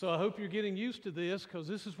So I hope you're getting used to this because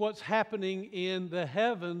this is what's happening in the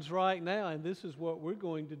heavens right now, and this is what we're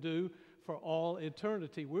going to do for all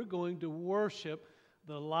eternity. We're going to worship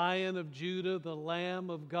the Lion of Judah, the Lamb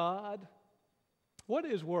of God. What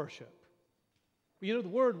is worship? You know, the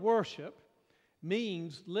word worship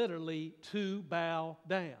means literally to bow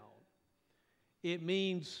down. It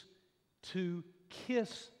means to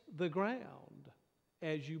kiss the ground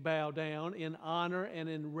as you bow down in honor and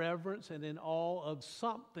in reverence and in awe of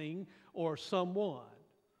something or someone.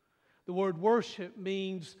 The word worship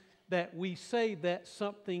means that we say that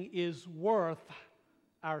something is worth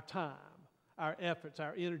our time, our efforts,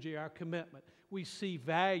 our energy, our commitment. We see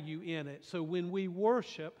value in it. So when we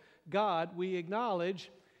worship God, we acknowledge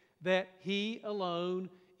that He alone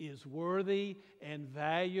is worthy and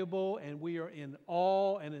valuable, and we are in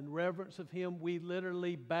awe and in reverence of Him. We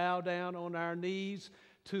literally bow down on our knees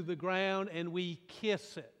to the ground and we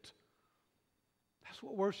kiss it. That's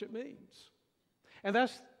what worship means. And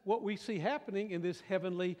that's what we see happening in this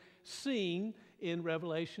heavenly scene in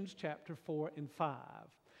Revelations chapter 4 and 5.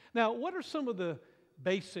 Now, what are some of the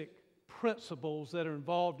basic principles that are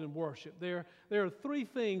involved in worship? There are three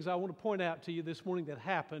things I want to point out to you this morning that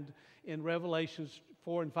happened in Revelations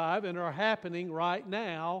 4 and 5 and are happening right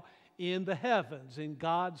now in the heavens, in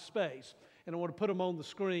God's space. And I want to put them on the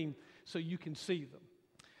screen so you can see them.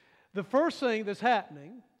 The first thing that's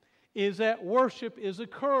happening is that worship is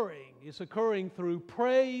occurring. It's occurring through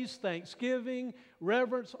praise, thanksgiving,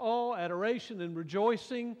 reverence, awe, adoration, and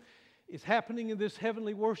rejoicing. It's happening in this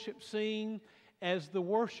heavenly worship scene as the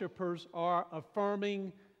worshipers are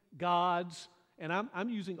affirming God's, and I'm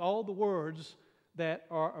using all the words that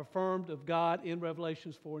are affirmed of God in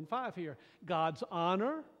Revelations 4 and 5 here. God's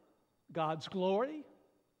honor, God's glory,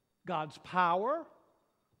 God's power,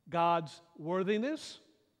 God's worthiness,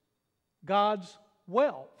 God's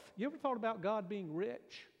wealth. You ever thought about God being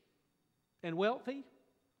rich and wealthy?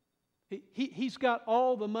 He's got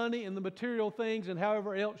all the money and the material things and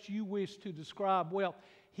however else you wish to describe wealth.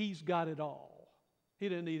 He's got it all. He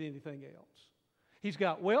doesn't need anything else. He's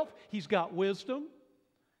got wealth, He's got wisdom,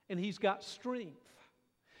 and He's got strength.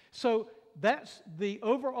 So that's the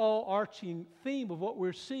overall arching theme of what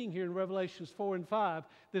we're seeing here in Revelations 4 and 5,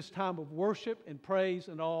 this time of worship and praise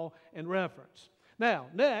and awe and reverence. Now,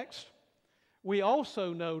 next, we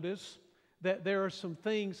also notice that there are some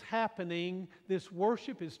things happening. This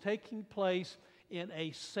worship is taking place in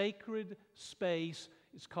a sacred space.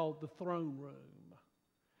 It's called the throne room.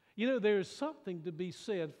 You know, there is something to be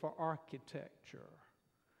said for architecture,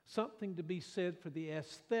 something to be said for the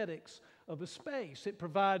aesthetics of a space. It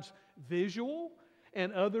provides visual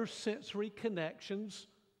and other sensory connections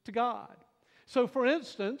to God. So, for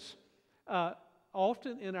instance,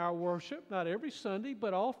 often in our worship, not every Sunday,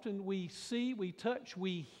 but often we see, we touch,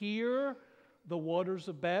 we hear the waters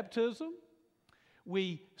of baptism.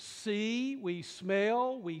 We see, we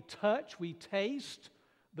smell, we touch, we taste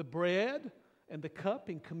the bread and the cup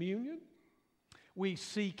in communion. We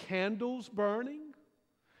see candles burning.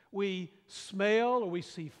 We smell or we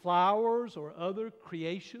see flowers or other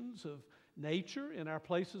creations of nature in our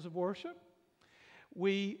places of worship.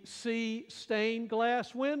 We see stained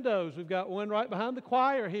glass windows. We've got one right behind the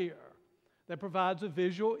choir here that provides a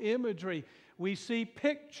visual imagery. We see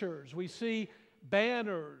pictures. We see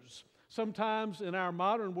banners. Sometimes in our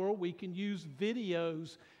modern world, we can use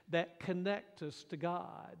videos that connect us to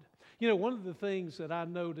God. You know, one of the things that I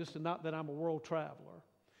noticed, and not that I'm a world traveler,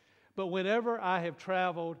 but whenever I have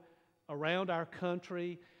traveled around our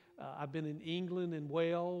country, I've been in England and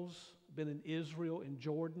Wales, been in Israel and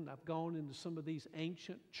Jordan. I've gone into some of these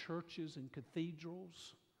ancient churches and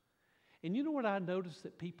cathedrals. And you know what I notice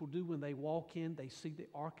that people do when they walk in? They see the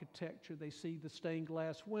architecture, they see the stained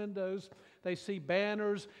glass windows, they see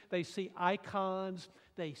banners, they see icons,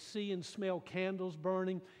 they see and smell candles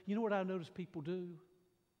burning. You know what I notice people do?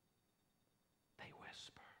 They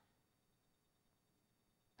whisper.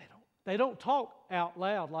 They don't talk out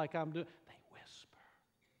loud like I'm doing. They whisper.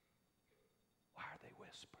 Why are they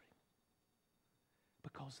whispering?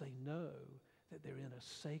 Because they know that they're in a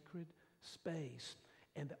sacred space.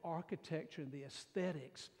 And the architecture and the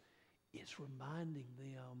aesthetics is reminding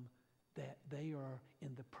them that they are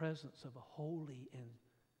in the presence of a holy and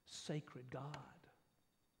sacred God.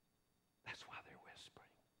 That's why they're whispering.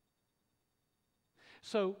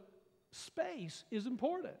 So, space is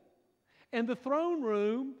important. And the throne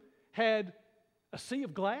room had a sea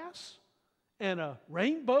of glass and a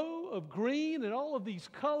rainbow of green and all of these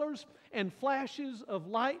colors and flashes of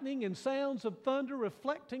lightning and sounds of thunder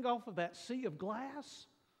reflecting off of that sea of glass.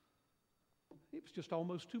 It was just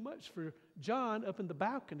almost too much for John up in the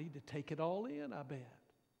balcony to take it all in, I bet.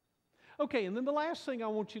 Okay, and then the last thing I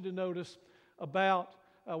want you to notice about,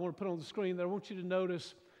 I want to put on the screen that I want you to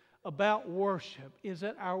notice about worship is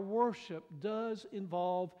that our worship does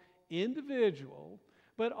involve individual,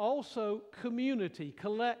 but also community,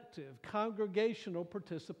 collective, congregational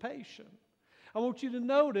participation. I want you to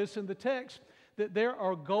notice in the text that there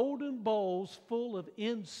are golden bowls full of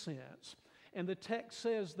incense, and the text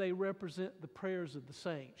says they represent the prayers of the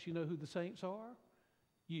saints. You know who the saints are?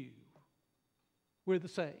 You. We're the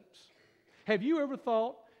saints. Have you ever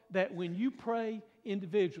thought that when you pray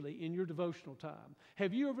individually in your devotional time,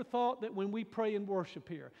 have you ever thought that when we pray in worship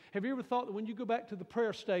here, have you ever thought that when you go back to the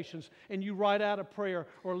prayer stations and you write out a prayer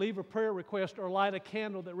or leave a prayer request or light a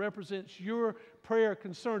candle that represents your prayer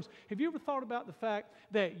concerns, have you ever thought about the fact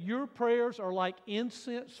that your prayers are like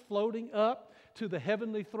incense floating up to the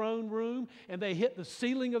heavenly throne room, and they hit the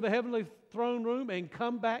ceiling of the heavenly throne room and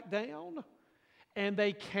come back down, and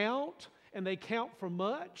they count for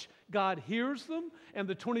much? God hears them, and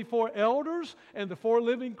the 24 elders and the 4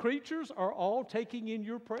 living creatures are all taking in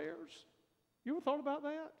your prayers. You ever thought about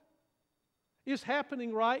that? It's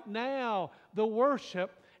happening right now, the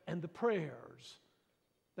worship and the prayers.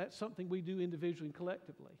 That's something we do individually and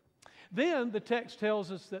collectively. Then the text tells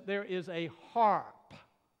us that there is a harp.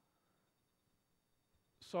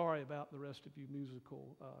 Sorry about the rest of you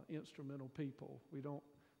musical, instrumental people. We don't.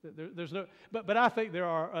 There's no, but I think there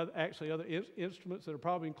are actually other instruments that are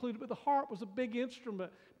probably included. But the harp was a big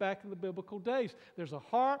instrument back in the biblical days. There's a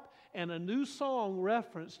harp and a new song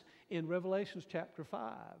referenced in Revelation chapter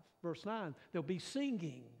 5, verse 9. There'll be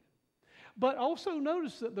singing. But also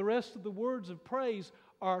notice that the rest of the words of praise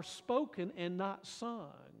are spoken and not sung.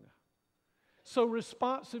 So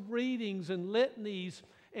responsive readings and litanies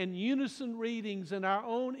and unison readings and our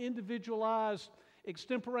own individualized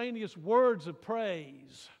extemporaneous words of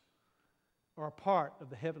praise are a part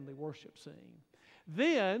of the heavenly worship scene.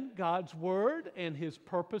 Then God's Word and His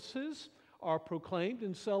purposes are proclaimed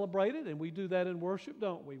and celebrated, and we do that in worship,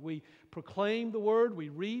 don't we? We proclaim the Word, we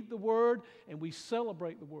read the Word, and we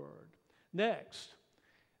celebrate the Word. Next,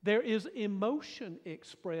 there is emotion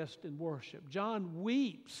expressed in worship. John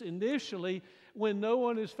weeps initially when no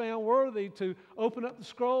one is found worthy to open up the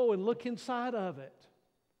scroll and look inside of it.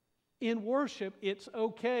 In worship, it's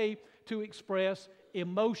okay to express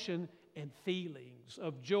emotion and feelings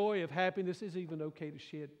of joy, of happiness. It's even okay to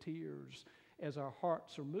shed tears as our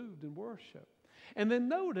hearts are moved in worship. And then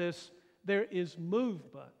notice there is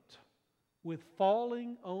movement with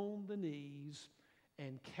falling on the knees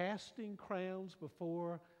and casting crowns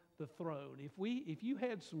before the throne. If you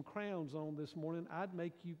had some crowns on this morning, I'd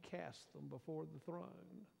make you cast them before the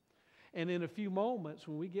throne. And in a few moments,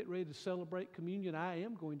 when we get ready to celebrate communion, I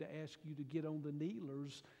am going to ask you to get on the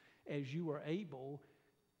kneelers as you are able.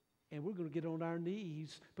 And we're going to get on our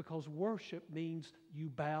knees because worship means you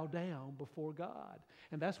bow down before God.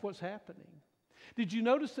 And that's what's happening. Did you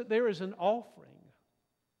notice that there is an offering,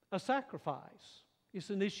 a sacrifice? It's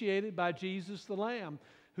initiated by Jesus the Lamb,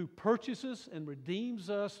 who purchases and redeems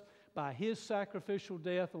us by His sacrificial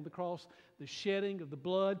death on the cross, the shedding of the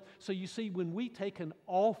blood. So you see, when we take an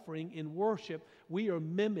offering in worship, we are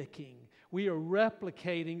mimicking, we are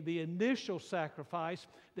replicating the initial sacrifice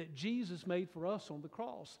that Jesus made for us on the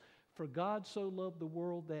cross. For God so loved the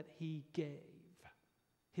world that He gave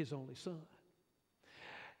His only Son.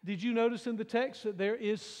 Did you notice in the text that there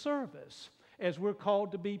is service, as we're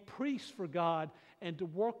called to be priests for God and to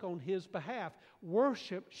work on His behalf?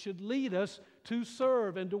 Worship should lead us to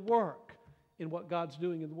serve and to work in what God's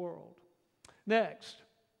doing in the world. Next,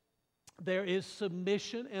 there is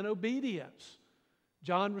submission and obedience.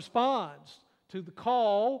 John responds to the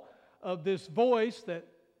call of this voice that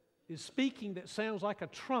is speaking that sounds like a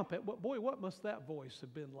trumpet. Boy, what must that voice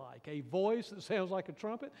have been like? A voice that sounds like a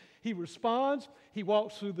trumpet. He responds, he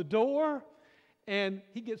walks through the door, and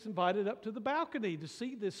he gets invited up to the balcony to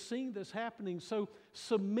see this scene that's happening. So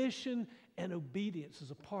submission and obedience is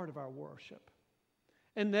a part of our worship.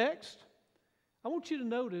 And next, I want you to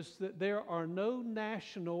notice that there are no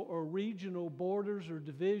national or regional borders or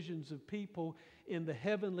divisions of people in the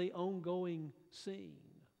heavenly ongoing scene.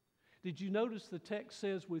 Did you notice the text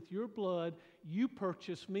says, with your blood you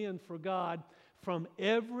purchase men for God from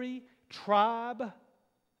every tribe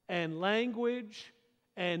and language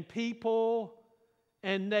and people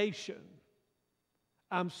and nation.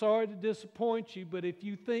 I'm sorry to disappoint you, but if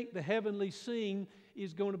you think the heavenly scene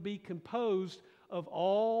is going to be composed of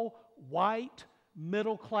all white,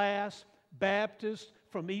 middle-class Baptists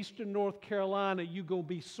from eastern North Carolina, you're going to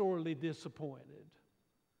be sorely disappointed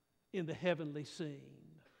in the heavenly scene.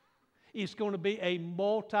 It's going to be a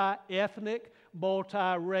multi-ethnic,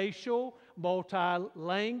 multi-racial,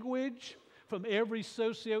 multi-language, from every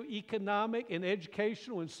socioeconomic and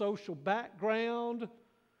educational and social background.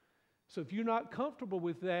 So if you're not comfortable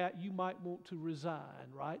with that, you might want to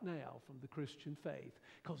resign right now from the Christian faith,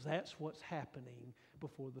 because that's what's happening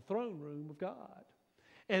before the throne room of God.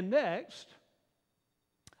 And next,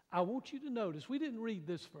 I want you to notice, we didn't read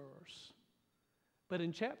this verse, but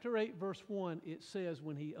in chapter 8, verse 1, it says,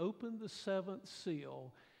 when he opened the seventh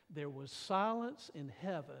seal, there was silence in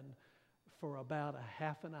heaven for about a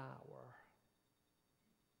half an hour.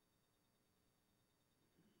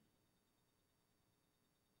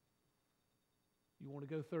 You want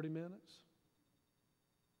to go 30 minutes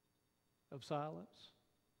of silence?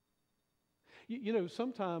 You know,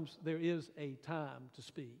 sometimes there is a time to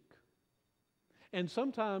speak. And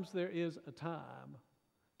sometimes there is a time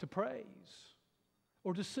to praise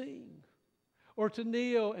or to sing or to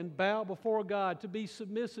kneel and bow before God, to be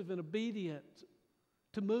submissive and obedient,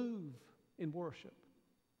 to move in worship.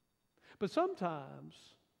 But sometimes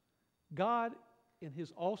God, in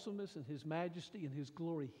His awesomeness and His majesty and His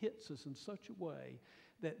glory, hits us in such a way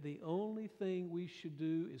that the only thing we should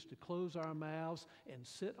do is to close our mouths and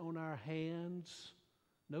sit on our hands.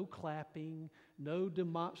 No clapping, no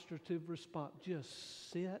demonstrative response.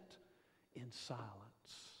 Just sit in silence.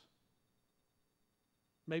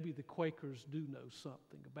 Maybe the Quakers do know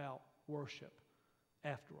something about worship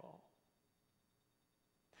after all.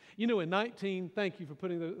 You know, thank you for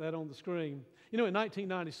putting that on the screen. You know, in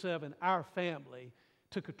 1997, our family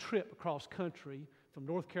took a trip across country from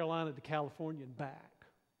North Carolina to California and back.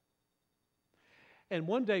 And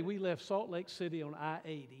one day we left Salt Lake City on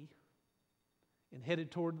I-80 and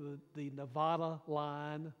headed toward the Nevada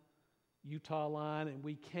line, Utah line, and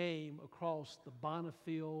we came across the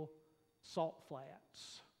Bonneville Salt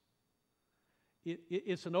Flats.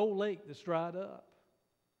 It's an old lake that's dried up,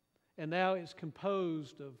 and now it's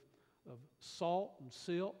composed of salt and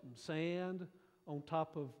silt and sand on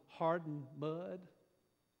top of hardened mud.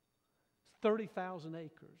 It's 30,000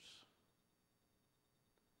 acres.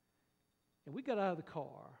 And we got out of the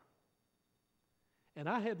car, and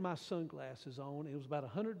I had my sunglasses on. It was about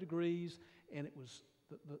 100 degrees, and it was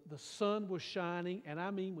the sun was shining. And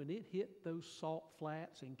I mean, when it hit those salt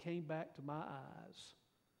flats and came back to my eyes,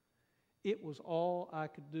 it was all I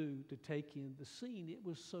could do to take in the scene. It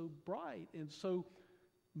was so bright and so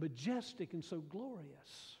majestic and so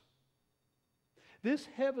glorious. This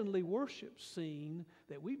heavenly worship scene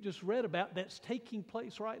that we've just read about, that's taking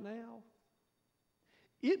place right now,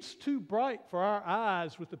 it's too bright for our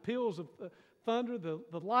eyes with the peals of thunder,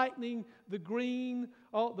 the lightning, the green,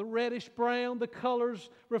 the reddish brown, the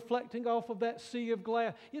colors reflecting off of that sea of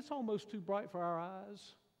glass. It's almost too bright for our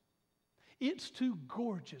eyes. It's too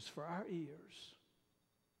gorgeous for our ears.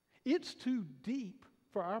 It's too deep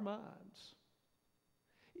for our minds.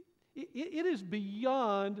 It is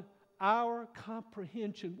beyond our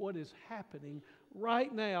comprehension what is happening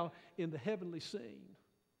right now in the heavenly scene.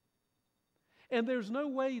 And there's no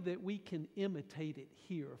way that we can imitate it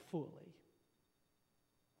here fully.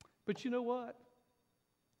 But you know what?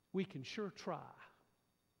 We can sure try.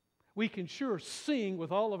 We can sure sing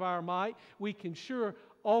with all of our might. We can sure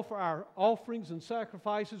offer our offerings and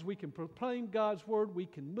sacrifices. We can proclaim God's word. We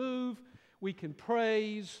can move. We can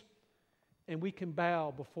praise. And we can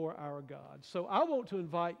bow before our God. So I want to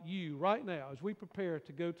invite you right now, as we prepare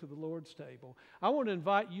to go to the Lord's table, I want to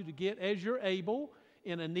invite you to get, as you're able,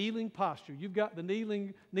 in a kneeling posture. You've got the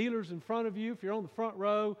kneelers in front of you. If you're on the front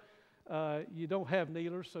row, you don't have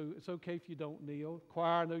kneelers, so it's okay if you don't kneel.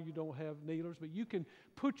 Choir, I know you don't have kneelers, but you can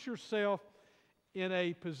put yourself in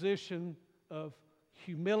a position of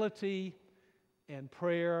humility and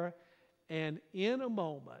prayer. And in a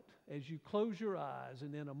moment, as you close your eyes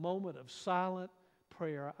and in a moment of silent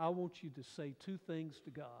prayer, I want you to say two things to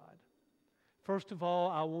God. First of all,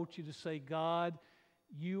 I want you to say, God,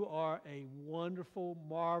 you are a wonderful,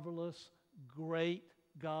 marvelous, great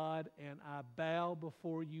God, and I bow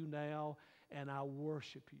before you now, and I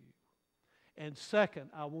worship you. And second,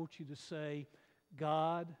 I want you to say,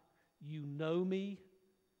 God, you know me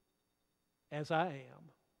as I am.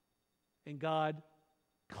 And God,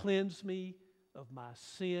 cleanse me of my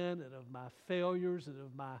sin and of my failures and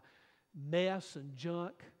of my mess and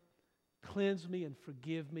junk. Cleanse me and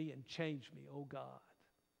forgive me and change me, oh God.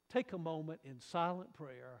 Take a moment in silent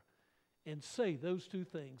prayer and say those two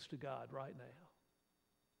things to God right now.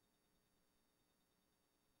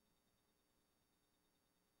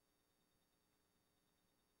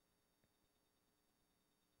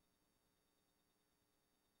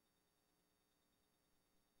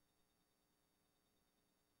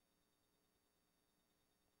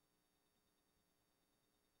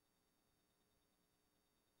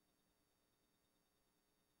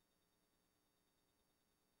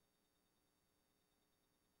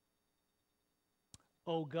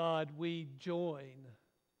 Oh God, we join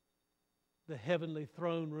the heavenly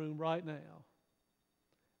throne room right now.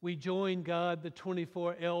 We join, God, the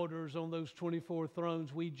 24 elders on those 24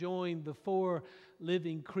 thrones. We join the 4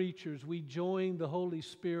 living creatures. We join the Holy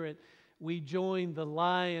Spirit. We join the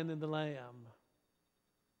Lion and the Lamb.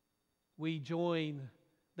 We join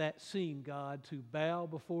that scene, God, to bow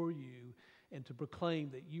before you and to proclaim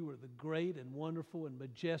that you are the great and wonderful and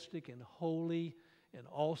majestic and holy and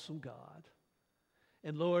awesome God.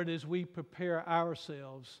 And Lord, as we prepare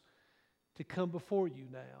ourselves to come before you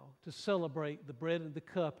now, to celebrate the bread and the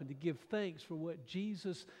cup and to give thanks for what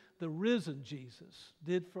Jesus, the risen Jesus,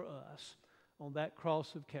 did for us on that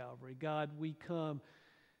cross of Calvary. God, we come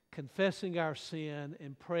confessing our sin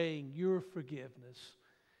and praying your forgiveness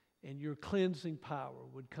and your cleansing power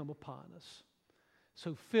would come upon us.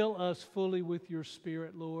 So fill us fully with your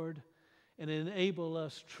Spirit, Lord, and enable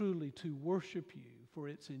us truly to worship you. For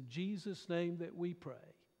it's in Jesus' name that we pray.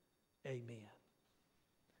 Amen.